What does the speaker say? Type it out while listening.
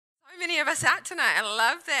many of us out tonight. I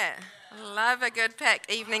love that. I love a good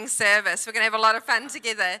packed evening service. We're going to have a lot of fun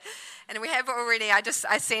together. And we have already, I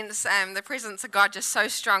sense the presence of God just so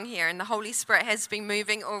strong here, and the Holy Spirit has been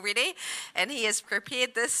moving already, and He has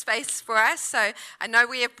prepared this space for us. So I know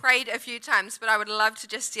we have prayed a few times, but I would love to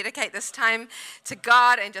just dedicate this time to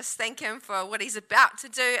God and just thank Him for what He's about to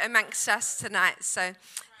do amongst us tonight. So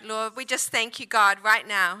Lord, we just thank you, God, right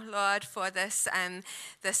now, Lord, for this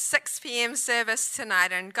 6 p.m. service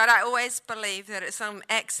tonight. And God, I always believe that it's some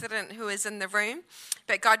accident who is in the room.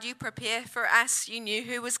 But God, you prepare for us. You knew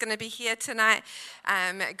who was going to be here tonight.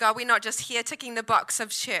 God, we're not just here ticking the box of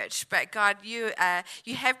church, but God, you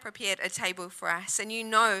have prepared a table for us. And you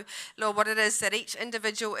know, Lord, what it is that each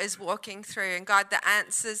individual is walking through. And God, the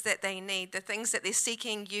answers that they need, the things that they're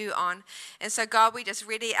seeking you on. And so, God, we just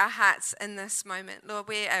ready our hearts in this moment. Lord,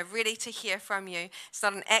 we are ready to hear from you. It's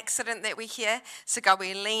not an accident that we're here. So, God,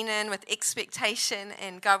 we lean in with expectation.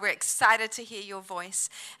 And God, we're excited to hear your voice.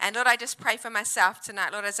 And Lord, I just pray for myself tonight.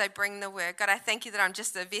 Lord, as I bring the word, God, I thank you that I'm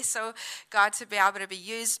just a vessel, God, to be able to be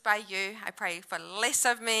used by you. I pray for less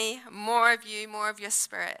of me, more of you, more of your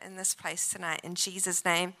spirit in this place tonight. In Jesus'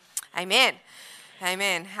 name, amen.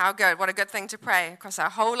 Amen. How good. What a good thing to pray across our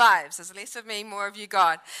whole lives. There's less of me, more of you,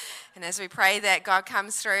 God. And as we pray that God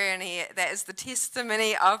comes through, and that is the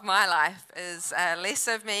testimony of my life, is less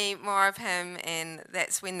of me, more of Him. And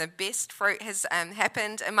that's when the best fruit has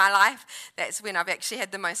happened in my life. That's when I've actually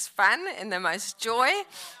had the most fun and the most joy.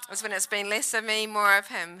 It's when it's been less of me, more of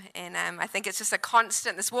Him. And I think it's just a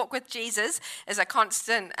constant, this walk with Jesus is a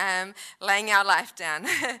constant laying our life down,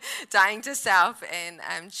 dying to self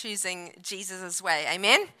and choosing Jesus' way.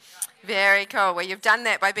 Amen? Very cool. Well, you've done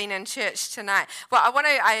that by being in church tonight. Well,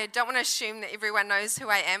 I don't want to assume that everyone knows who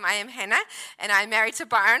I am. I am Hannah, and I'm married to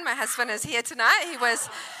Byron. My husband is here tonight.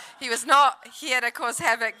 He was not here to cause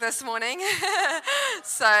havoc this morning.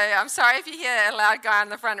 So I'm sorry if you hear a loud guy on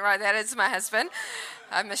the front row. That is my husband,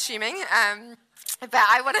 I'm assuming. But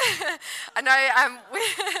I know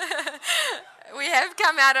we have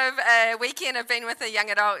come out of a weekend of being with the young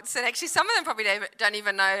adults, and actually some of them probably don't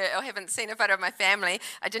even know or haven't seen a photo of my family.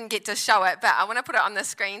 I didn't get to show it, but I want to put it on the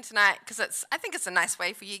screen tonight because I think it's a nice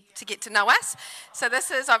way for you to get to know us. So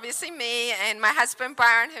this is obviously me and my husband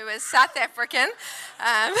Byron, who is South African,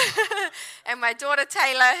 and my daughter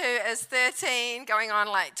Taylor, who is 13, going on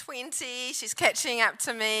like 20. She's catching up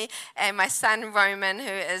to me, and my son Roman, who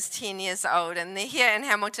is 10 years old. And they're here in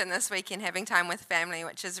Hamilton this weekend having time with family,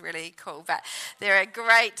 which is really cool. But they're a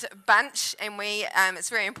great bunch, and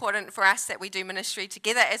it's very important for us that we do ministry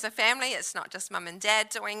together as a family. It's not just mum and dad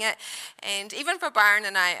doing it. And even for Byron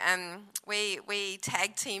and I, we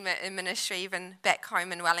tag team it in ministry even back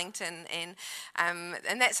home in Wellington,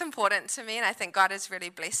 and that's important to me, and I think God has really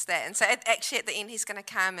blessed that. And so actually at the end he's going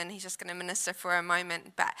to come and he's just going to minister for a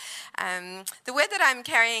moment. But the word that I'm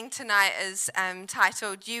carrying tonight is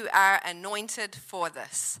titled, "You Are Anointed for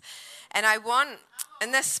This." And I want,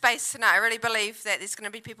 in this space tonight, I really believe that there's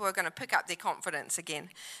going to be people who are going to pick up their confidence again.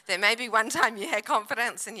 That maybe one time you had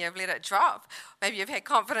confidence and you've let it drop. Maybe you've had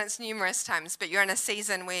confidence numerous times, but you're in a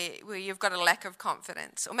season where you've got a lack of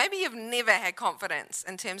confidence. Or maybe you've never had confidence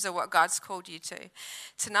in terms of what God's called you to.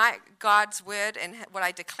 Tonight, God's word and what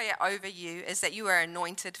I declare over you is that you are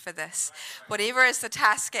anointed for this. Whatever is the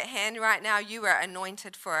task at hand right now, you are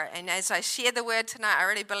anointed for it. And as I share the word tonight, I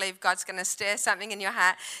really believe God's going to stir something in your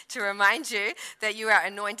heart to remind you that you are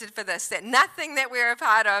anointed for this, that nothing that we're a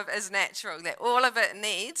part of is natural, that all of it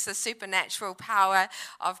needs the supernatural power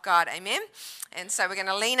of God. Amen? And so we're going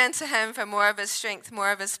to lean into Him for more of His strength, more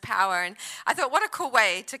of His power. And I thought, what a cool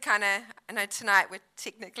way to I know tonight we're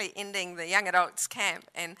technically ending the young adults camp,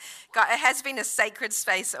 and God, it has been a sacred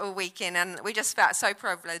space all weekend, and we just felt so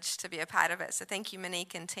privileged to be a part of it. So thank you,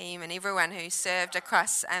 Monique and team, and everyone who served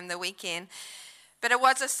across the weekend. But it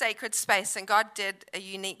was a sacred space, and God did a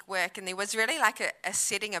unique work, and there was really like a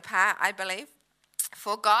setting apart, I believe,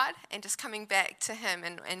 for God and just coming back to Him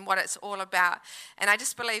and what it's all about. And I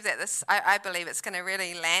just believe that I believe it's going to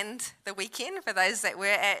really land the weekend for those that were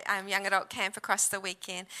at young adult camp across the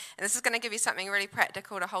weekend. And this is going to give you something really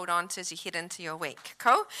practical to hold on to as you head into your week.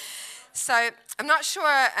 Cool? So I'm not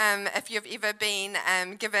sure if you've ever been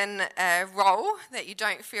given a role that you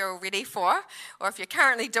don't feel ready for, or if you're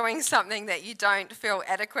currently doing something that you don't feel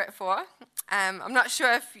adequate for. I'm not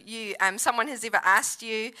sure if someone has ever asked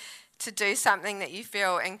you to do something that you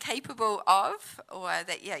feel incapable of, or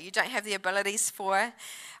that you don't have the abilities for.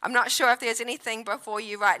 I'm not sure if there's anything before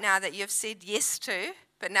you right now that you've said yes to,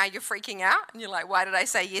 but now you're freaking out, and you're like, why did I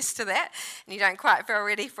say yes to that? And you don't quite feel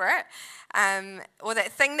ready for it. Or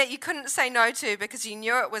that thing that you couldn't say no to because you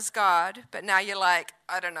knew it was God, but now you're like,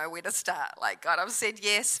 I don't know where to start. Like, God, I've said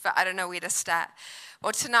yes, but I don't know where to start.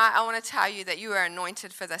 Well, tonight I want to tell you that you are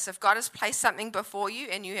anointed for this. If God has placed something before you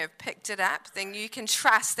and you have picked it up, then you can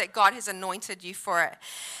trust that God has anointed you for it.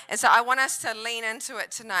 And so I want us to lean into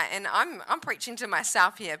it tonight. And I'm preaching to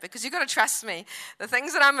myself here because you've got to trust me. The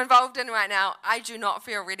things that I'm involved in right now, I do not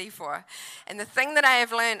feel ready for. And the thing that I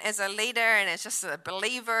have learned as a leader and as just a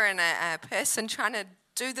believer and a person trying to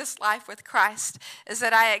do this life with Christ is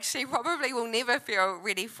that I actually probably will never feel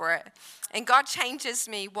ready for it. And God changes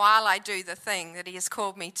me while I do the thing that he has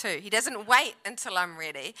called me to. He doesn't wait until I'm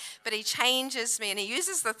ready, but he changes me, and he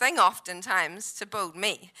uses the thing oftentimes to build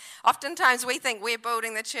me. Oftentimes we think we're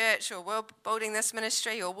building the church, or we're building this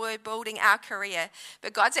ministry, or we're building our career,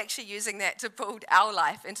 but God's actually using that to build our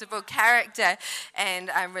life and to build character and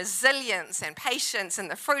resilience and patience and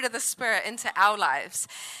the fruit of the Spirit into our lives.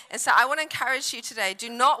 And so I want to encourage you today, do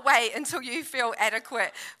not wait until you feel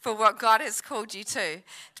adequate for what God has called you to,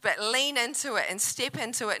 but lean into it and step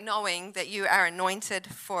into it knowing that you are anointed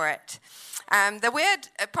for it. The word,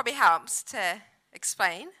 it probably helps to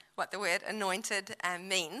explain what the word anointed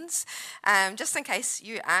means, just in case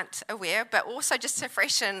you aren't aware, but also just to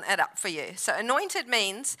freshen it up for you. So anointed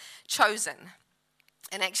means chosen.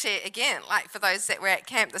 And actually, again, like for those that were at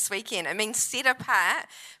camp this weekend, it means set apart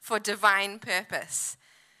for divine purpose.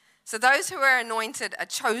 So those who are anointed are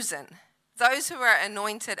chosen. Those who are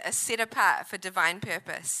anointed are set apart for divine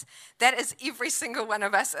purpose. That is every single one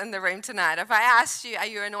of us in the room tonight. If I asked you, are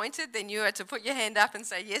you anointed? Then you are to put your hand up and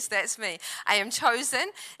say, yes, that's me. I am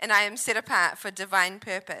chosen and I am set apart for divine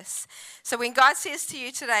purpose. So when God says to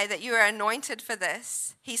you today that you are anointed for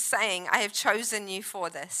this, he's saying, I have chosen you for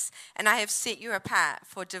this and I have set you apart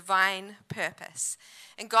for divine purpose.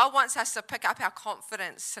 And God wants us to pick up our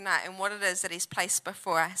confidence tonight in what it is that he's placed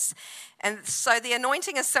before us. And so the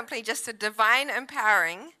anointing is simply just a divine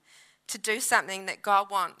empowering to do something that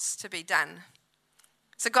God wants to be done.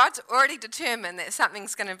 So God's already determined that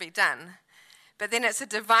something's going to be done. But then it's a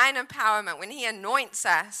divine empowerment. When he anoints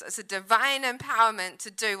us, it's a divine empowerment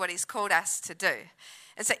to do what he's called us to do.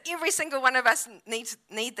 And so every single one of us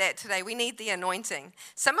need that today. We need the anointing.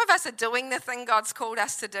 Some of us are doing the thing God's called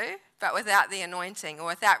us to do, but without the anointing or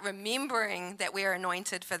without remembering that we're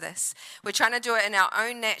anointed for this. We're trying to do it in our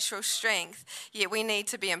own natural strength, yet we need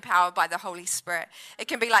to be empowered by the Holy Spirit. It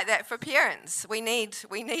can be like that for parents. We need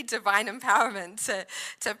divine empowerment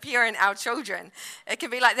to parent our children. It can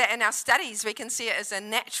be like that in our studies. We can see it as a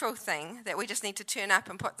natural thing that we just need to turn up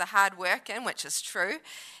and put the hard work in, which is true.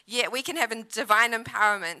 Yet we can have a divine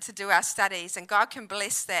empowerment to do our studies, and God can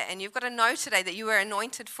bless that. And you've got to know today that you are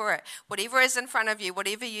anointed for it. Whatever is in front of you,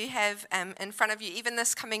 whatever you have in front of you, even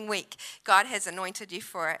this coming week, God has anointed you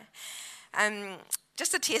for it.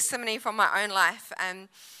 Just a testimony from my own life.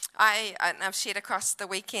 I've shared across the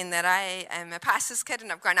weekend that I am a pastor's kid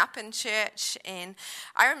and I've grown up in church. And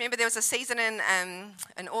I remember there was a season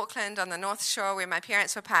in Auckland on the North Shore where my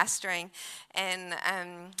parents were pastoring, and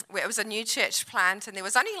where it was a new church plant, and there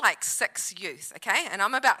was only like 6 youth, okay? And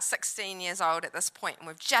I'm about 16 years old at this point, and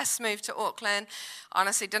we've just moved to Auckland.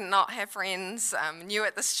 Honestly, did not have friends. New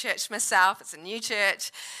at this church myself. It's a new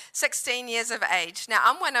church. 16 years of age. Now,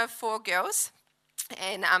 I'm one of 4 girls.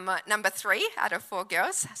 And I'm number 3 out of 4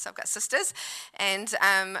 girls, so I've got sisters. And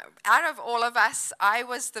out of all of us, I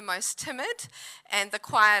was the most timid and the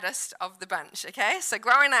quietest of the bunch, okay? So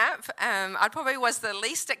growing up, I probably was the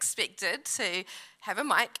least expected to have a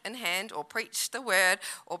mic in hand or preach the word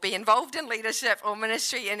or be involved in leadership or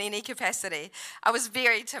ministry in any capacity. I was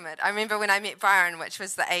very timid. I remember when I met Byron, which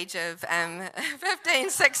was the age of 15,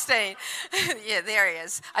 16. Yeah, there he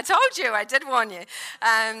is. I told you, I did warn you.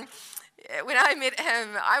 When I met him,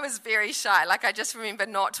 I was very shy. Like, I just remember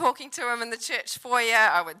not talking to him in the church foyer.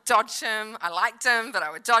 I would dodge him. I liked him, but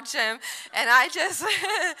I would dodge him. And I just,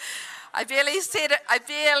 I barely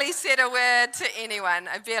said a word to anyone.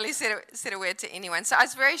 Said a word to anyone. So I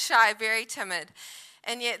was very shy, very timid.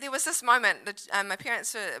 And yet there was this moment that my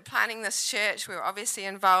parents were planning this church. We were obviously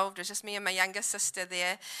involved. It was just me and my younger sister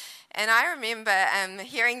there. And I remember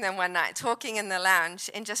hearing them one night talking in the lounge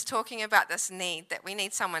and just talking about this need, that we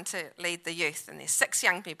need someone to lead the youth. And there's 6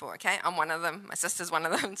 young people, okay? I'm one of them. My sister's one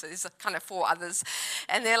of them. So there's kind of 4 others.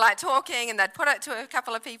 And they're like talking, and they'd put it to a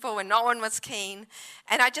couple of people and no one was keen.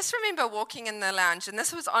 And I just remember walking in the lounge, and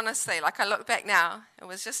this was honestly, like, I look back now, it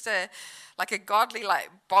was just a godly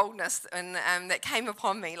boldness and that came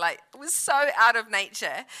upon me. Like, it was so out of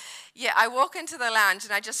nature. Yeah, I walk into the lounge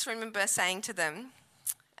and I just remember saying to them,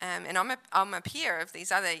 and I'm a peer of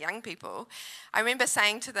these other young people, I remember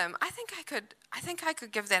saying to them, I think I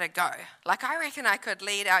could give that a go. Like, I reckon I could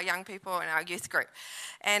lead our young people in our youth group.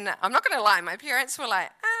 And I'm not going to lie, my parents were like,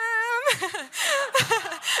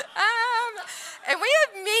 And we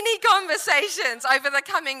had many conversations over the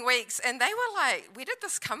coming weeks, and they were like, where did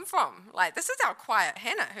this come from? Like, this is our quiet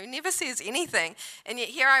Hannah who never says anything. And yet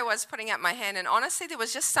here I was putting up my hand, and honestly, there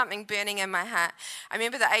was just something burning in my heart. I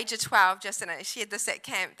remember the age of 12, and I shared this at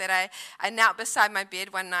camp, that I knelt beside my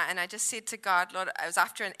bed one night, and I just said to God, Lord, it was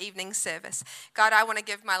after an evening service, God, I want to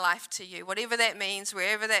give my life to you. Whatever that means,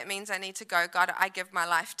 wherever that means I need to go, God, I give my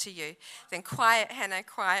life to you. Then quiet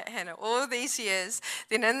Hannah, all these years.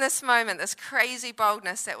 Then in this moment, this crazy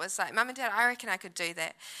boldness that was like, Mum and Dad, I reckon I could do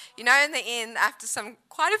that. You know, in the end, after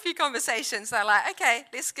quite a few conversations, they're like, okay,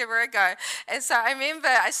 let's give her a go. And so I remember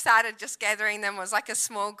I started just gathering them. It was like a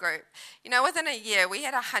small group. You know, within a year, we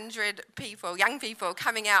had 100 people, young people,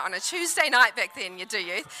 coming out on a Tuesday night back then, you do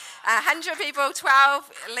youth. 100 people,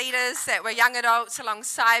 12 leaders that were young adults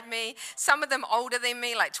alongside me, some of them older than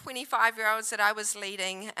me, like 25-year-olds that I was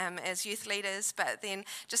leading as youth leaders, but then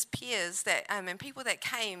just peers that and people that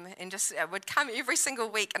came and just would come every single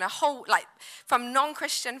week, and a whole, like, from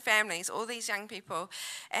non-Christian families, all these young people.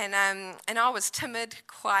 And I was timid,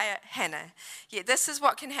 quiet Hannah. Yet this is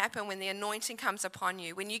what can happen when the anointing comes upon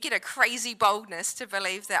you, when you get a crazy boldness to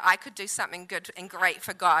believe that I could do something good and great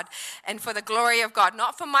for God and for the glory of God,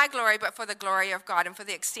 not for my glory, but for the glory of God and for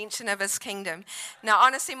the extension of his kingdom. Now,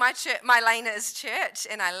 honestly, my lane is church,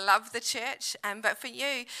 and I love the church. But for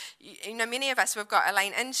you know, many of us, we've got a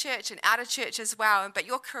lane in church and out of church as well. But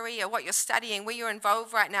your career, what you're studying, where you're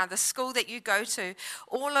involved right now, the school that you go to,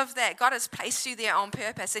 all of that, God has placed you there on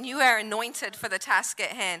purpose, and you are anointed for the task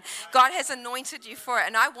at hand. God has anointed you for it,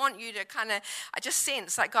 and I want you to I just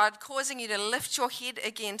sense like God causing you to lift your head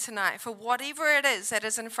again tonight for whatever it is that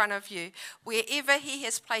is in front of you, wherever he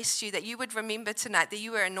has placed you, that you would remember tonight that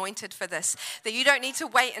you are anointed for this, that you don't need to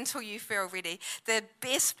wait until you feel ready. The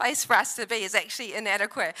best place for us to be is actually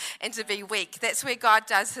inadequate and to be weak. That's where God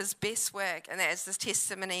does his best work, and that is the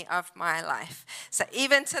testimony of my life. So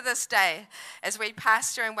even to this day, as we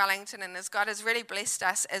pastor in Wellington, and as God has really blessed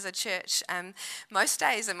us as a church, most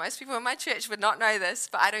days, and most people in my church would not know this,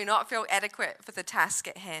 but I do not feel adequate for the task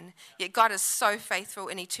at hand. Yet God is so faithful,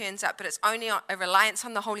 and he turns up, but it's only a reliance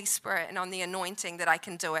on the Holy Spirit and on the anointing that I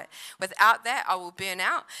can do it. Without that, I will burn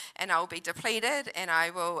out, and I will be depleted, and I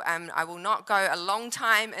will not go a long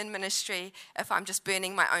time in ministry if I'm just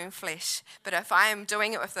burning my own flesh. But if I am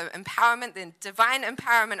doing it with the empowerment, the divine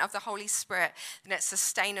empowerment of the Holy Spirit, then it's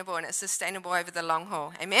sustainable, and it's sustainable over the long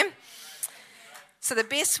haul. Amen? So the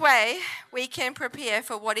best way we can prepare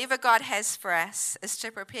for whatever God has for us is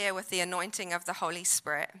to prepare with the anointing of the Holy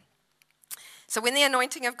Spirit. So when the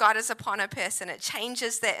anointing of God is upon a person, it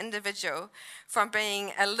changes that individual from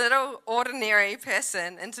being a little ordinary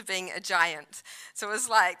person into being a giant. So it was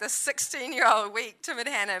like this 16-year-old weak, timid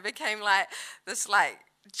Hannah became like this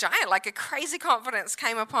giant, like a crazy confidence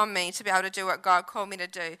came upon me to be able to do what God called me to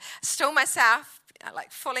do. Still myself,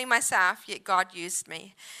 like fully myself, yet God used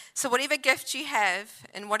me. So whatever gift you have,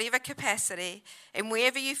 in whatever capacity, and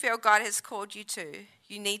wherever you feel God has called you to,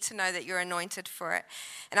 you need to know that you're anointed for it.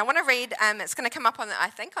 And I want to read, it's going to come up on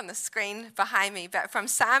the screen behind me, but from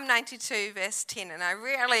Psalm 92, verse 10, and I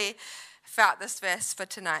really felt this verse for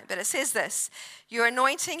tonight, but it says this: your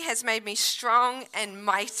anointing has made me strong and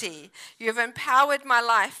mighty. You have empowered my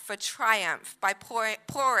life for triumph by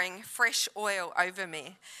pouring fresh oil over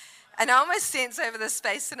me. And I almost sense over this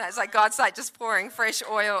space tonight, it's like God's like just pouring fresh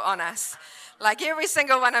oil on us. Like every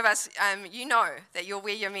single one of us, you know that you're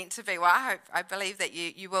where you're meant to be. Well, I believe that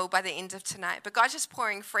you will by the end of tonight. But God's just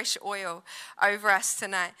pouring fresh oil over us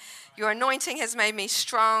tonight. Your anointing has made me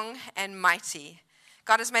strong and mighty.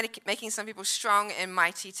 God is making some people strong and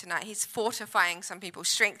mighty tonight. He's fortifying some people,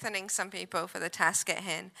 strengthening some people for the task at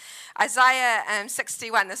hand. Isaiah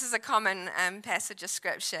 61, this is a common passage of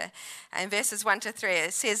scripture. In verses 1 to 3,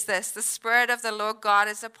 it says this: the Spirit of the Lord God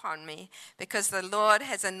is upon me, because the Lord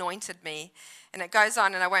has anointed me. And it goes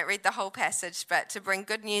on, and I won't read the whole passage, but to bring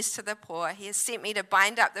good news to the poor. He has sent me to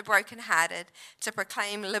bind up the brokenhearted, to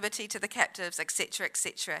proclaim liberty to the captives, etc.,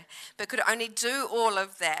 etc. But could only do all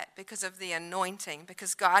of that because of the anointing,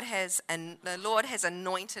 because the Lord has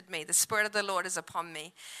anointed me. The Spirit of the Lord is upon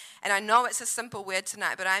me. And I know it's a simple word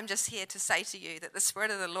tonight, but I'm just here to say to you that the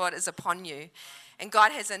Spirit of the Lord is upon you. And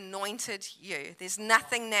God has anointed you. There's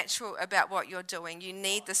nothing natural about what you're doing. You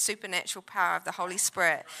need the supernatural power of the Holy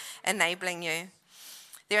Spirit enabling you.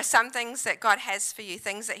 There are some things that God has for you,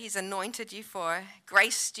 things that he's anointed you for,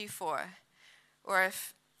 graced you for. Or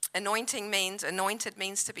if anointed means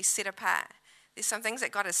to be set apart. There's some things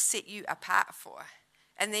that God has set you apart for.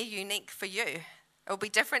 And they're unique for you. will be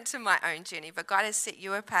different to my own journey, but God has set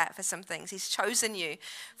you apart for some things. He's chosen you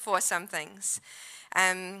for some things.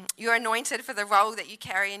 You're anointed for the role that you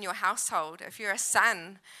carry in your household. If you're a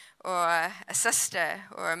son or a sister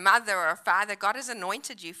or a mother or a father, God has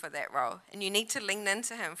anointed you for that role, and you need to lean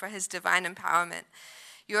into him for his divine empowerment.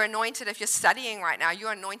 You're anointed if you're studying right now.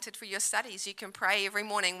 You're anointed for your studies. You can pray every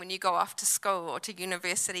morning when you go off to school or to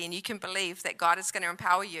university, and you can believe that God is going to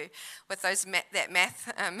empower you with that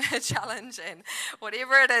math challenge and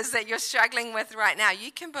whatever it is that you're struggling with right now. You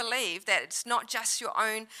can believe that it's not just your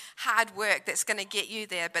own hard work that's going to get you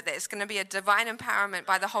there, but that it's going to be a divine empowerment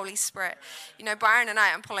by the Holy Spirit. You know, Byron and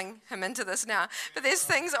I'm pulling him into this now, but there's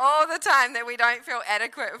things all the time that we don't feel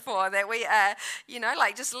adequate for, that we are,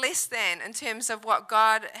 like just less than in terms of what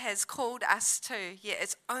God has called us to. Yet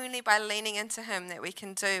it's only by leaning into him that we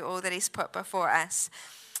can do all that he's put before us.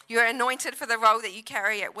 You're anointed for the role that you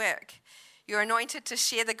carry at work. You're anointed to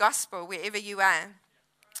share the gospel wherever you are.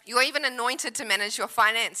 You're even anointed to manage your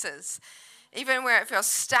finances. Even where it feels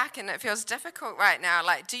stuck and it feels difficult right now,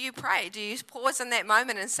 like, do you pray? Do you pause in that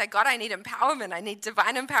moment and say, God, I need empowerment. I need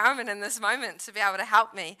divine empowerment in this moment to be able to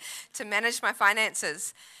help me to manage my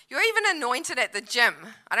finances. You're even anointed at the gym.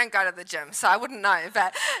 I don't go to the gym, so I wouldn't know.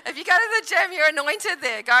 But if you go to the gym, you're anointed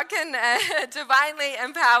there. God can divinely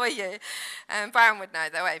empower you. Byron would know,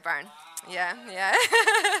 though, eh, Byron? Yeah.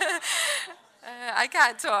 I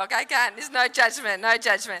can't talk. I can't. There's no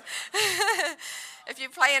judgment. If you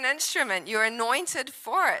play an instrument, you're anointed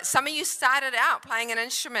for it. Some of you started out playing an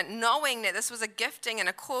instrument knowing that this was a gifting and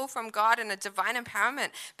a call from God and a divine empowerment.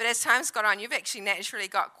 But as time's got on, you've actually naturally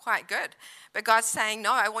got quite good. But God's saying,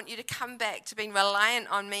 no, I want you to come back to being reliant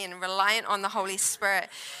on me and reliant on the Holy Spirit.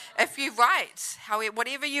 If you write,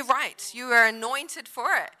 whatever you write, you are anointed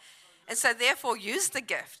for it. And so therefore use the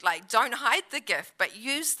gift. Like, don't hide the gift, but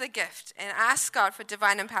use the gift and ask God for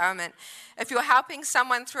divine empowerment. If you're helping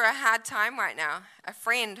someone through a hard time right now, a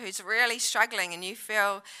friend who's really struggling and you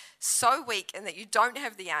feel so weak and that you don't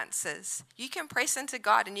have the answers, you can press into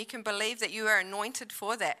God and you can believe that you are anointed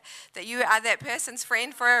for that you are that person's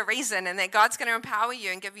friend for a reason, and that God's going to empower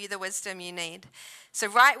you and give you the wisdom you need. So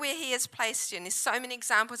right where he has placed you, and there's so many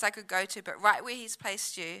examples I could go to, but right where he's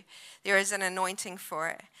placed you, there is an anointing for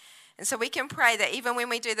it. And so we can pray that even when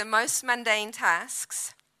we do the most mundane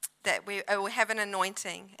tasks, that it will have an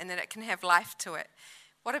anointing and that it can have life to it.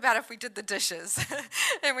 What about if we did the dishes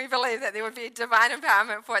and we believe that there would be a divine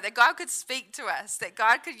empowerment for it, that God could speak to us, that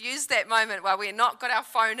God could use that moment while we're not got our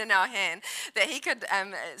phone in our hand, that he could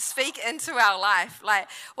speak into our life. Like,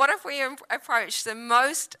 what if we approach the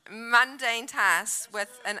most mundane tasks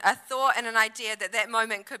with a thought and an idea that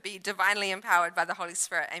moment could be divinely empowered by the Holy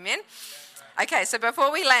Spirit? Amen? Okay, so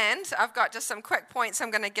before we land, I've got just some quick points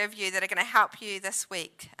I'm going to give you that are going to help you this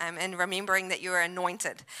week in remembering that you are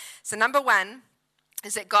anointed. So number one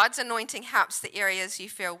is that God's anointing helps the areas you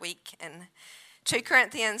feel weak in. 2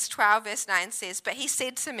 Corinthians 12 verse 9 says, "But he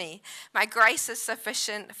said to me, my grace is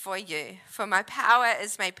sufficient for you, for my power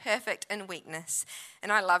is made perfect in weakness."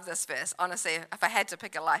 And I love this verse. Honestly, if I had to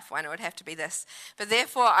pick a life one, it would have to be this. "But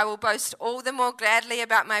therefore I will boast all the more gladly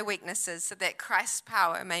about my weaknesses, so that Christ's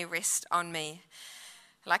power may rest on me."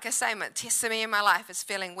 Like I say, my testimony in my life is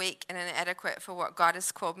feeling weak and inadequate for what God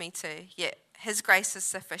has called me to. Yet his grace is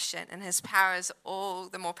sufficient and his power is all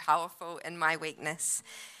the more powerful in my weakness.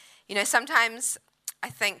 You know, sometimes I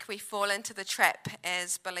think we fall into the trap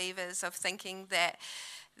as believers of thinking that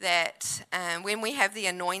when we have the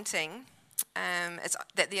anointing,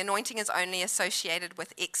 that the anointing is only associated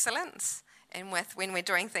with excellence and with when we're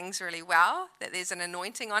doing things really well, that there's an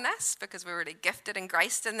anointing on us because we're really gifted and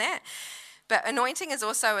graced in that. But anointing is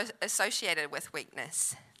also associated with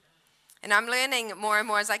weakness. And I'm learning more and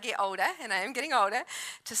more as I get older, and I am getting older,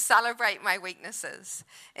 to celebrate my weaknesses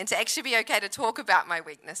and to actually be okay to talk about my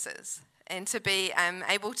weaknesses and to be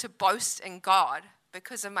able to boast in God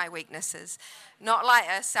because of my weaknesses. Not like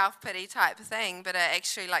a self-pity type thing, but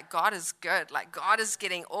actually like God is good. Like God is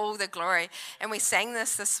getting all the glory. And we sang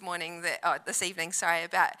this this evening,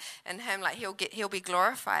 about in him, like he'll be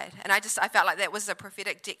glorified. And I felt like that was a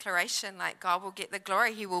prophetic declaration, like God will get the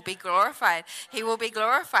glory. He will be glorified. He will be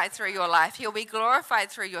glorified through your life. He'll be glorified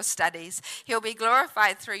through your studies. He'll be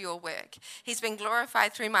glorified through your work. He's been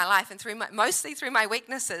glorified through my life and mostly through my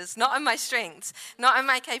weaknesses, not in my strengths, not in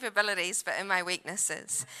my capabilities, but in my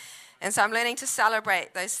weaknesses. And so I'm learning to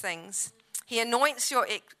celebrate those things. He anoints your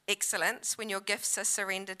excellence when your gifts are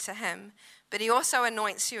surrendered to him, but he also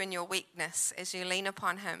anoints you in your weakness as you lean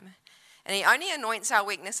upon him. And he only anoints our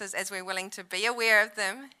weaknesses as we're willing to be aware of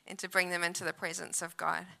them and to bring them into the presence of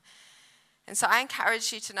God. And so I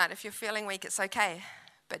encourage you tonight, if you're feeling weak, it's okay.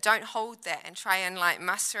 But don't hold that and try and like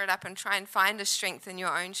muster it up and try and find a strength in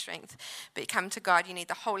your own strength. But you come to God, you need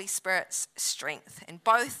the Holy Spirit's strength. And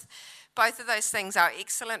both of those things are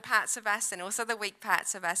excellent parts of us and also the weak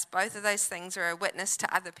parts of us. Both of those things are a witness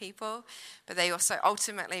to other people, but they also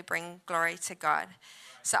ultimately bring glory to God.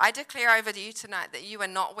 So I declare over to you tonight that you are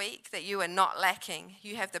not weak, that you are not lacking.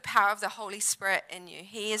 You have the power of the Holy Spirit in you.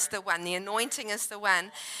 He is the one. The anointing is the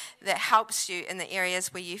one that helps you in the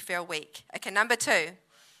areas where you feel weak. Okay, number 2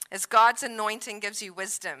 is God's anointing gives you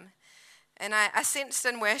wisdom. And I sensed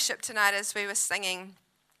in worship tonight as we were singing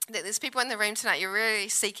that there's people in the room tonight, you're really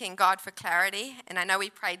seeking God for clarity. And I know we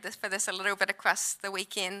prayed for this a little bit across the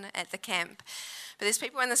weekend at the camp. But there's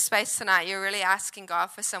people in the space tonight, you're really asking God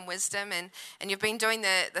for some wisdom, and you've been doing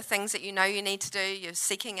the things that you know you need to do. You're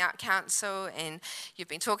seeking out counsel, and you've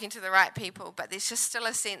been talking to the right people, but there's just still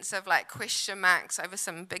a sense of like question marks over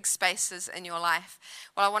some big spaces in your life.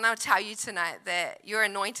 Well, I want to tell you tonight that you're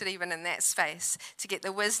anointed even in that space to get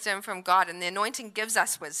the wisdom from God, and the anointing gives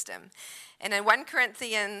us wisdom. And in 1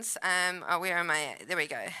 Corinthians, where am I at? There we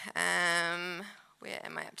go. Where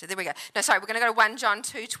am I up to? There we go. No, sorry, we're going to go to 1 John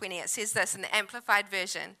 2:20. It says this in the Amplified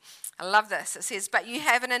Version. I love this. It says, but you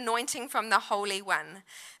have an anointing from the Holy One.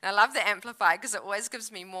 And I love the Amplified because it always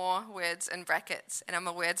gives me more words in brackets, and I'm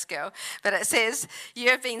a words girl. But it says, you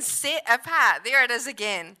have been set apart. There it is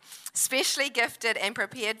again. Specially gifted and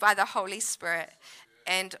prepared by the Holy Spirit.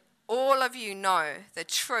 And all of you know the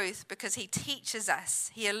truth because he teaches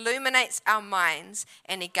us. He illuminates our minds,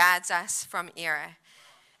 and he guards us from error.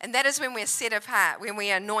 And that is when we're set apart, when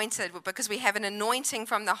we are anointed, because we have an anointing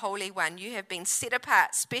from the Holy One. You have been set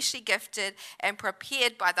apart, specially gifted, and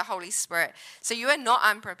prepared by the Holy Spirit. So you are not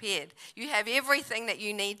unprepared. You have everything that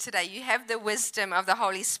you need today. You have the wisdom of the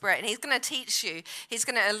Holy Spirit, and he's going to teach you. He's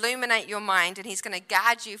going to illuminate your mind, and he's going to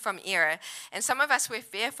guard you from error. And some of us, we're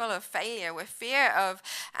fearful of failure. We're fear of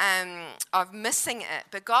missing it.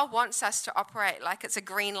 But God wants us to operate like it's a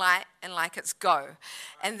green light and like it's go.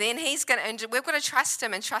 And then he's going to, and we've got to trust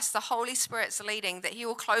him and trust the Holy Spirit's leading, that he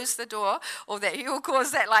will close the door or that he will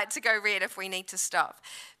cause that light to go red if we need to stop.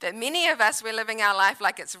 But many of us, we're living our life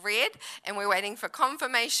like it's red, and we're waiting for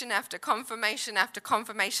confirmation after confirmation after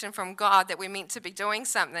confirmation from God that we're meant to be doing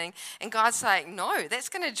something. And God's like, no, that's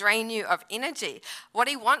going to drain you of energy. What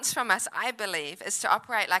he wants from us, I believe, is to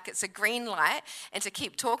operate like it's a green light and to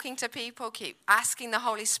keep talking to people, keep asking the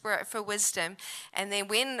Holy Spirit for wisdom. And then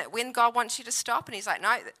when God wants you to stop and he's like,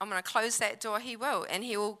 no, I'm going to close that door, he will. And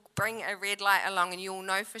he will bring a red light along, and you'll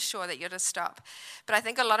know for sure that you're to stop. But I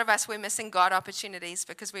think a lot of us, we're missing God opportunities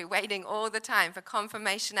because we're waiting all the time for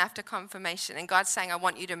confirmation after confirmation. And God's saying, I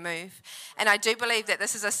want you to move. And I do believe that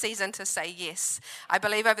this is a season to say yes. I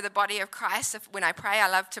believe over the body of Christ, when I pray, I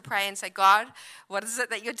love to pray and say, God, what is it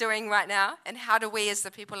that you're doing right now? And how do we as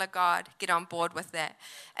the people of God get on board with that?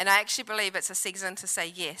 And I actually believe it's a season to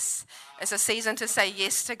say yes. It's a season to say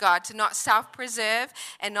yes to God, to not self-preserve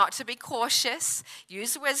and not to be cautious.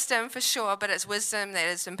 Use wisdom for sure, but it's wisdom that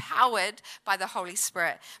is empowered by the Holy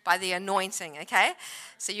Spirit, by the anointing, okay?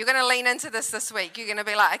 So you're going to lean into this week. You're going to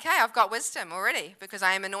be like, okay, I've got wisdom already because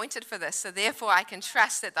I am anointed for this. So therefore, I can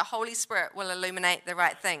trust that the Holy Spirit will illuminate the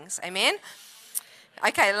right things. Amen?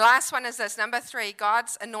 Okay, the last one is this. Number 3,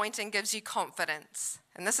 God's anointing gives you confidence.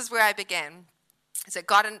 And this is where I began, is that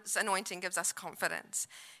God's anointing gives us confidence.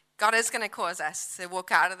 God is going to cause us to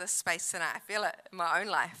walk out of this space tonight. I feel it in my own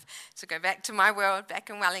life. To go back to my world, back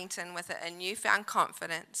in Wellington with a newfound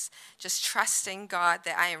confidence, just trusting God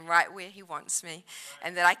that I am right where he wants me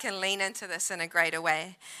and that I can lean into this in a greater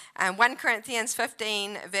way. 1 Corinthians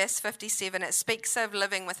 15, verse 57, it speaks of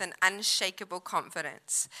living with an unshakable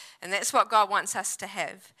confidence. And that's what God wants us to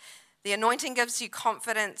have. The anointing gives you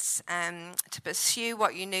confidence to pursue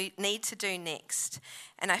what you need to do next.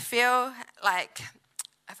 And I feel like,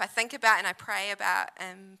 if I think about and I pray about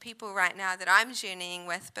people right now that I'm journeying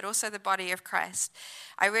with, but also the body of Christ,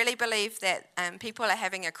 I really believe that people are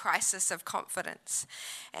having a crisis of confidence.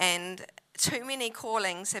 And too many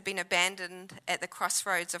callings have been abandoned at the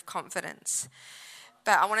crossroads of confidence.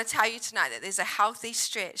 But I want to tell you tonight that there's a healthy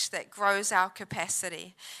stretch that grows our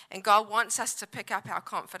capacity. And God wants us to pick up our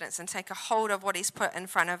confidence and take a hold of what he's put in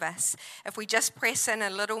front of us. If we just press in a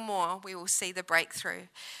little more, we will see the breakthrough.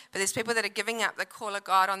 But there's people that are giving up the call of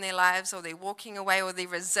God on their lives, or they're walking away, or they're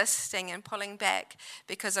resisting and pulling back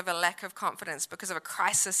because of a lack of confidence, because of a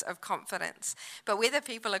crisis of confidence. But we're the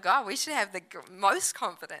people of God. We should have the most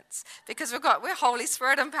confidence because we're Holy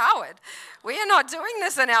Spirit empowered. We are not doing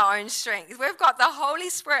this in our own strength. We've got the Holy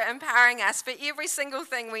Spirit empowering us for every single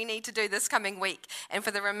thing we need to do this coming week and for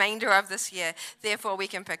the remainder of this year. Therefore, we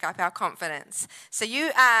can pick up our confidence. So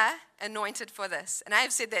you are anointed for this. And I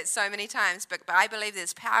have said that so many times, but I believe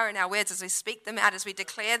there's power in our words as we speak them out, as we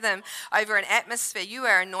declare them over an atmosphere. You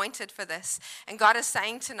are anointed for this. And God is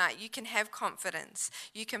saying tonight, you can have confidence.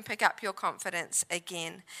 You can pick up your confidence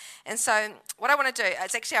again. And so what I want to do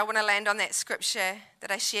is actually I want to land on that scripture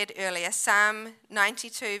that I shared earlier, Psalm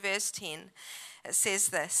 92 verse 10. It says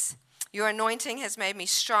this: your anointing has made me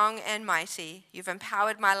strong and mighty. You've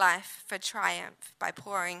empowered my life for triumph by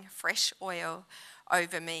pouring fresh oil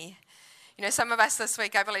over me. You know, some of us this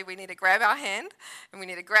week, I believe we need to grab our hand and we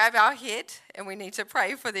need to grab our head and we need to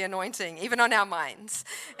pray for the anointing, even on our minds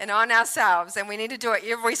and on ourselves. And we need to do it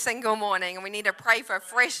every single morning, and we need to pray for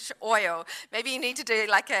fresh oil. Maybe you need to do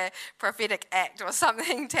like a prophetic act or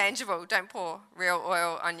something tangible. Don't pour real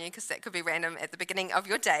oil on you, because that could be random at the beginning of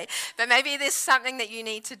your day. But maybe there's something that you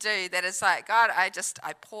need to do that is like, God, I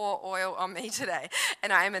pour oil on me today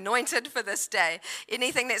and I am anointed for this day.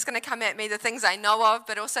 Anything that's going to come at me, the things I know of,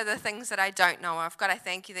 but also the things that I don't know of. God, I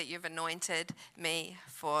thank you that you've anointed me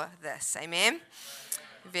for this. Amen?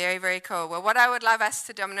 Very, very cool. Well, what I would love us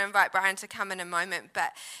to do, I'm going to invite Byron to come in a moment,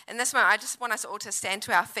 but in this moment, I just want us all to stand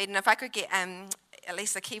to our feet, and if I could get at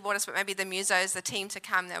least the keyboardists, but maybe the musos, the team to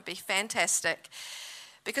come, that would be fantastic.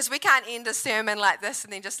 Because we can't end a sermon like this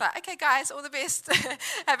and then just like, okay, guys, all the best.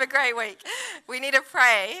 Have a great week. We need to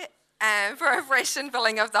pray for a fresh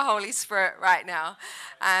infilling of the Holy Spirit right now.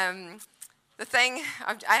 The thing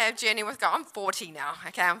I have journeyed with God, I'm 40 now,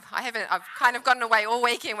 okay? I've kind of gotten away all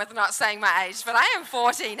weekend with not saying my age, but I am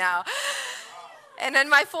 40 now. And in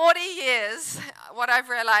my 40 years, what I've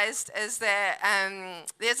realized is that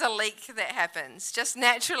there's a leak that happens just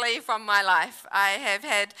naturally from my life. I have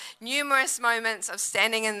had numerous moments of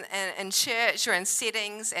standing in church or in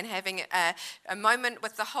settings and having a moment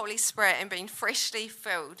with the Holy Spirit and being freshly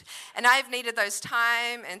filled. And I've needed those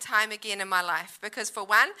time and time again in my life, because for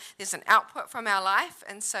one, there's an output from our life,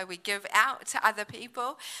 and so we give out to other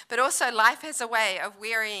people. But also life has a way of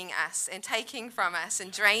wearying us and taking from us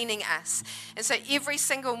and draining us. And so every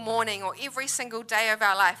single morning or every single day of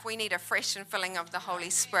our life, we need a fresh infilling of the Holy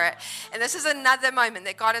Spirit. And this is another moment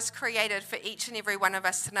that God has created for each and every one of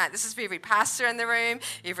us tonight. This is for every pastor in the room,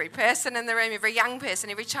 every person in the room, every young person,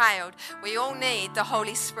 every child. We all need the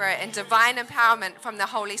Holy Spirit and divine empowerment from the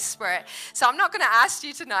Holy Spirit. So I'm not going to ask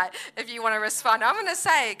you tonight if you want to respond. I'm going to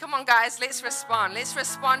say, come on guys, let's respond. Let's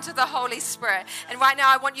respond to the Holy Spirit. And right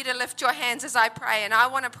now I want you to lift your hands as I pray. And I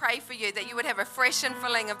want to pray for you that you would have a fresh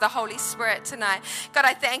infilling of the Holy Spirit tonight. God,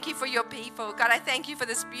 I thank you for your people. God, I thank you for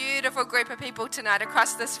this beautiful group of people tonight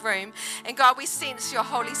across this room. And God, we sense your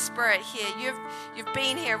Holy Spirit here. You've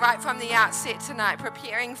been here right from the outset tonight,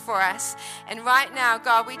 preparing for us. And right now,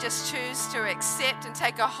 God, we just choose to accept and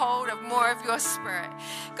take a hold of more of your Spirit.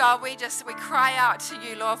 God, we cry out to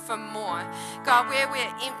you, Lord, for more. God, where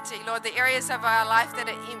we're empty, Lord, the areas of our life that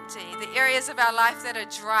are empty, the areas of our life that are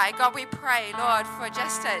dry, God, we pray, Lord, for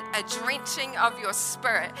just a drenching of your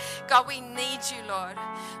Spirit. God, we need you, Lord.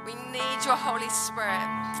 We need your Holy Spirit.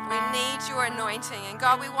 We need your anointing. And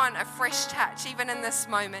God, we want a fresh touch even in this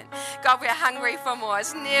moment. God, we're hungry for more.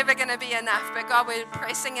 It's never going to be enough, but God, we're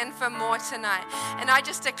pressing in for more tonight. And I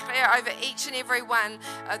just declare over each and every one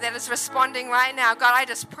that is responding right now, God, I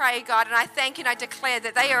just pray, God, and I thank you and I declare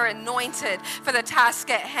that they are anointed for the task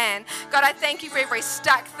at hand. God, I thank you for every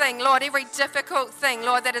stuck thing, Lord, every difficult thing,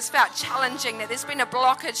 Lord, that has felt challenging, that there's been a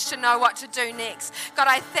blockage to know what to do next. God,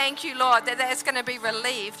 I thank you, Lord, that that's going to be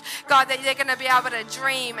relieved. God, that they're going to be able to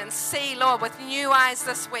dream and see, Lord, with new eyes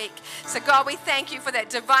this week. So God, we thank you for that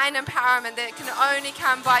divine empowerment that can only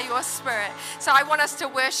come by your Spirit. So I want us to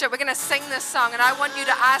worship. We're going to sing this song, and I want you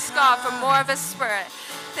to ask God for more of his Spirit.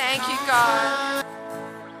 Thank you, God.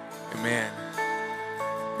 Amen.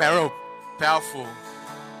 Man, real powerful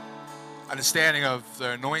understanding of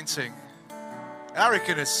the anointing. And I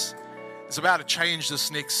reckon it's about to change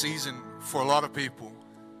this next season for a lot of people.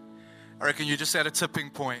 I reckon you're just at a tipping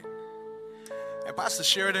point. And Pastor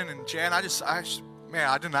Sheridan and Jan, I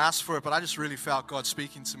didn't ask for it, but I just really felt God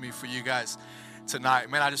speaking to me for you guys tonight.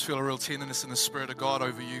 Man, I just feel a real tenderness in the Spirit of God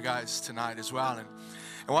over you guys tonight as well. And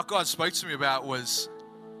what God spoke to me about was,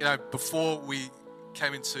 before we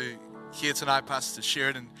came into here tonight, Pastor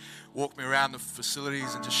Sheridan walked me around the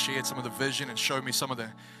facilities and just shared some of the vision and showed me some of the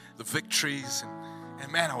victories.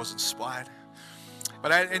 And man, I was inspired.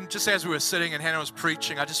 But and just as we were sitting and Hannah was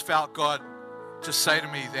preaching, I just felt God just say to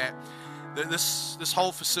me that this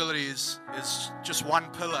whole facility is just one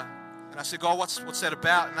pillar. And I said, God, what's that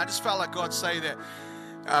about? And I just felt like God say that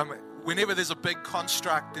whenever there's a big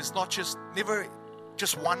construct, there's never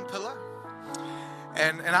just one pillar.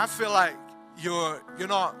 And I feel like you're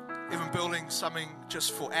not even building something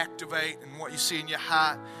just for activate and what you see in your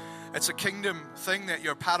heart, It's a kingdom thing that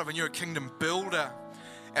you're a part of, and you're a kingdom builder.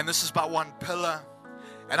 And this is but one pillar.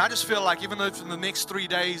 And I just feel like even though in the next 3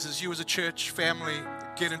 days, as you as a church family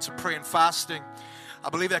get into prayer and fasting, I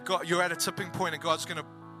believe that God, you're at a tipping point and God's going to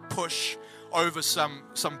push over some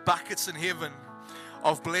buckets in heaven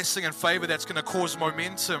of blessing and favor that's going to cause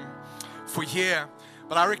momentum for here.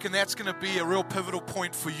 But I reckon that's going to be a real pivotal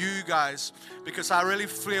point for you guys, because I really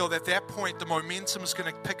feel at that point the momentum is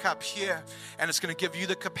going to pick up here, and it's going to give you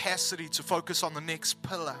the capacity to focus on the next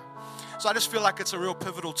pillar. So I just feel like it's a real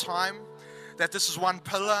pivotal time, that this is one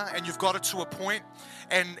pillar and you've got it to a point,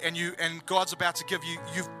 and God's about to give you,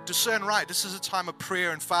 you've discerned right. This is a time of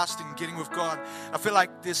prayer and fasting and getting with God. I feel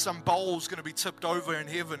like there's some bowls going to be tipped over in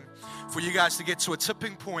heaven for you guys to get to a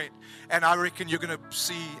tipping point, and I reckon you're going to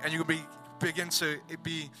see and you're going to begin to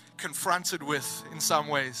be confronted with, in some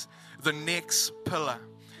ways, the next pillar.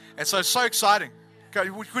 And so it's so exciting. Okay,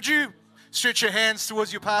 would you stretch your hands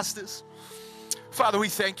towards your pastors? Father, we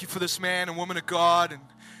thank you for this man and woman of God, and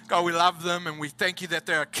God, we love them, and we thank you that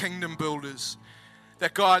they are kingdom builders.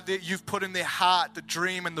 That God, that you've put in their heart the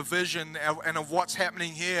dream and the vision and of what's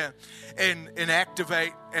happening here in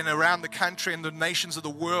Activate and around the country and the nations of the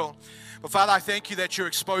world. But Father, I thank you that you're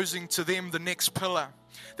exposing to them the next pillar.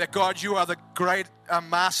 That God, you are the great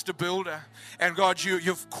master builder. And God,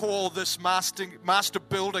 you've called this master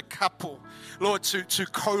builder couple, Lord, to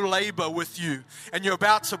co-labor with you. And you're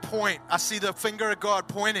about to point. I see the finger of God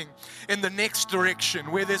pointing in the next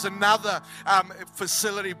direction where there's another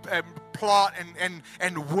facility plot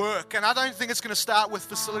and work. And I don't think it's going to start with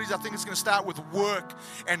facilities. I think it's going to start with work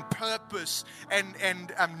and purpose and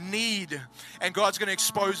need. And God's going to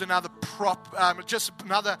expose another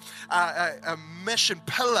mission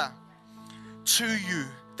pillar to you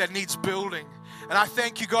that needs building. And I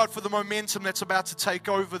thank you, God, for the momentum that's about to take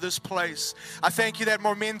over this place. I thank you that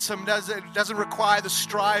momentum doesn't require the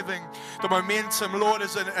striving. The momentum, Lord,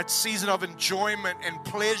 is a season of enjoyment and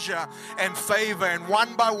pleasure and favor. And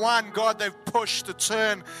one by one, God, they've pushed the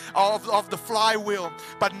turn of the flywheel.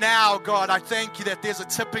 But now, God, I thank you that there's a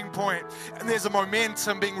tipping point and there's a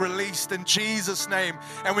momentum being released in Jesus' name.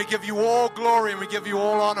 And we give you all glory and we give you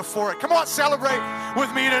all honor for it. Come on, celebrate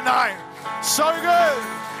with me tonight. So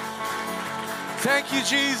good. Thank you,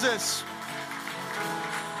 Jesus.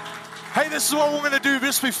 Hey, this is what we're going to do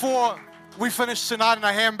just before we finish tonight, and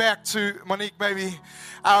I hand back to Monique maybe.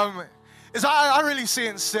 I really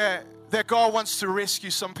sense that God wants to rescue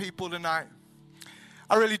some people tonight.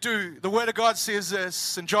 I really do. The Word of God says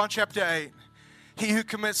this in John chapter 8. He who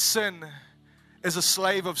commits sin is a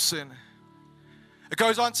slave of sin. It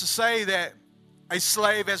goes on to say that a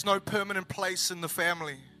slave has no permanent place in the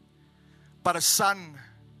family, but a son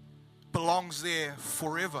belongs there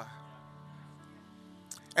forever.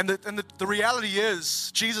 And the reality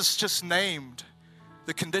is, Jesus just named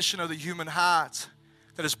the condition of the human heart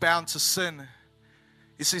that is bound to sin.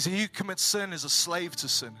 He says, he who commits sin is a slave to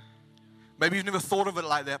sin. Maybe you've never thought of it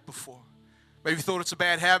like that before. Maybe you thought it's a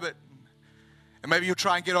bad habit. And maybe you'll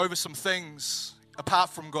try and get over some things apart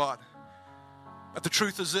from God. But the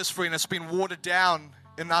truth is this, friend, it's been watered down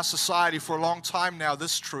in our society for a long time now,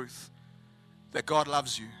 this truth, that God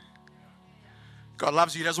loves you. God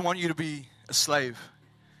loves you. He doesn't want you to be a slave.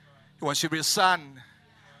 He wants you to be a son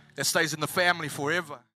that stays in the family forever.